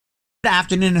Good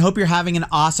afternoon, and hope you're having an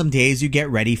awesome day as you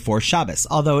get ready for Shabbos,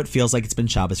 although it feels like it's been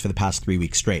Shabbos for the past 3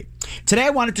 weeks straight. Today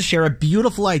I wanted to share a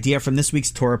beautiful idea from this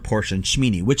week's Torah portion,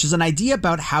 Shmini, which is an idea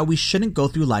about how we shouldn't go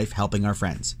through life helping our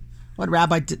friends. What,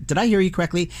 Rabbi, did I hear you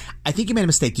correctly? I think you made a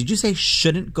mistake. Did you say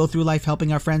shouldn't go through life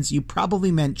helping our friends? You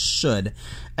probably meant should.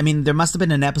 I mean, there must have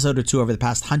been an episode or two over the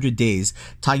past 100 days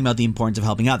talking about the importance of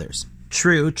helping others.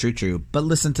 True, but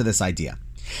listen to this idea.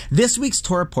 This week's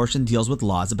Torah portion deals with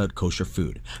laws about kosher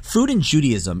food. Food in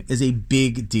Judaism is a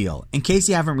big deal, in case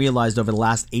you haven't realized over the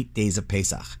last 8 days of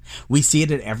Pesach. We see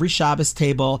it at every Shabbos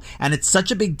table, and it's such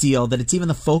a big deal that it's even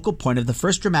the focal point of the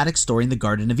first dramatic story in the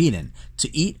Garden of Eden,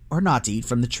 to eat or not to eat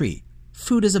from the tree.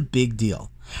 Food is a big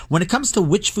deal. When it comes to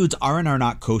which foods are and are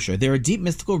not kosher, there are deep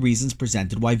mystical reasons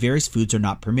presented why various foods are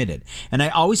not permitted. And I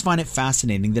always find it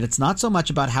fascinating that it's not so much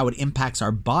about how it impacts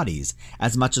our bodies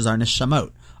as much as our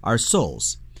neshamot, our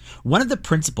souls. One of the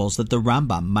principles that the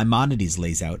Rambam Maimonides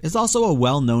lays out is also a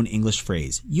well-known English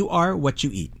phrase: you are what you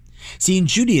eat. See, in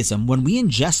Judaism, when we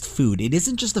ingest food, it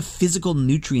isn't just the physical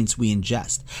nutrients we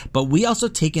ingest, but we also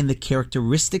take in the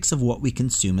characteristics of what we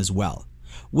consume as well.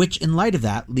 Which, in light of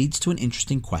that, leads to an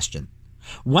interesting question.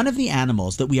 One of the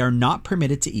animals that we are not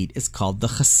permitted to eat is called the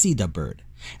Chasida bird.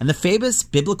 And the famous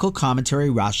biblical commentary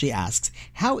Rashi asks,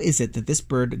 how is it that this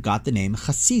bird got the name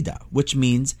Chasida, which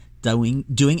means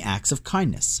doing acts of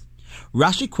kindness?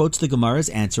 Rashi quotes the Gemara's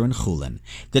answer in Chulin,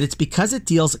 that it's because it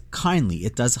deals kindly,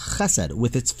 it does chesed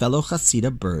with its fellow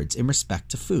Chasida birds in respect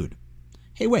to food.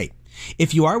 Hey, wait,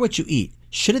 if you are what you eat,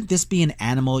 shouldn't this be an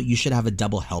animal you should have a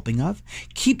double helping of?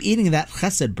 Keep eating that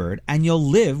chesed bird and you'll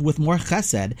live with more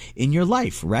chesed in your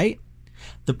life, right?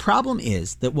 The problem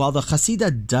is that while the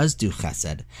Chasida does do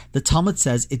chesed, the Talmud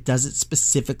says it does it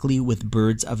specifically with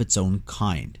birds of its own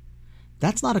kind.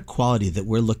 That's not a quality that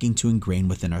we're looking to ingrain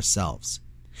within ourselves.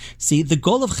 See, the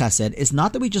goal of chesed is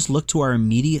not that we just look to our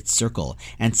immediate circle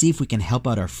and see if we can help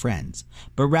out our friends,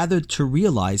 but rather to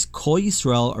realize Kol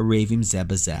Yisrael Arevim Zeh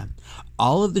B'Zeh.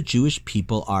 All of the Jewish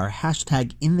people are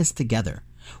 #in this together.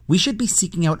 We should be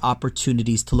seeking out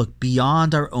opportunities to look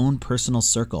beyond our own personal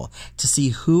circle to see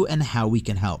who and how we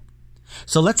can help.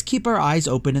 So let's keep our eyes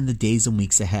open in the days and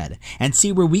weeks ahead and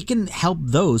see where we can help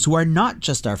those who are not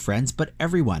just our friends, but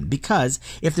everyone. Because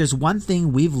if there's one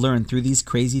thing we've learned through these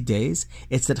crazy days,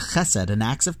 it's that chesed and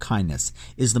acts of kindness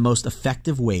is the most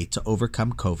effective way to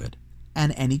overcome COVID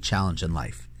and any challenge in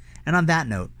life. And on that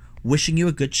note, wishing you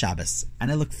a good Shabbos,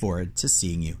 and I look forward to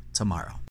seeing you tomorrow.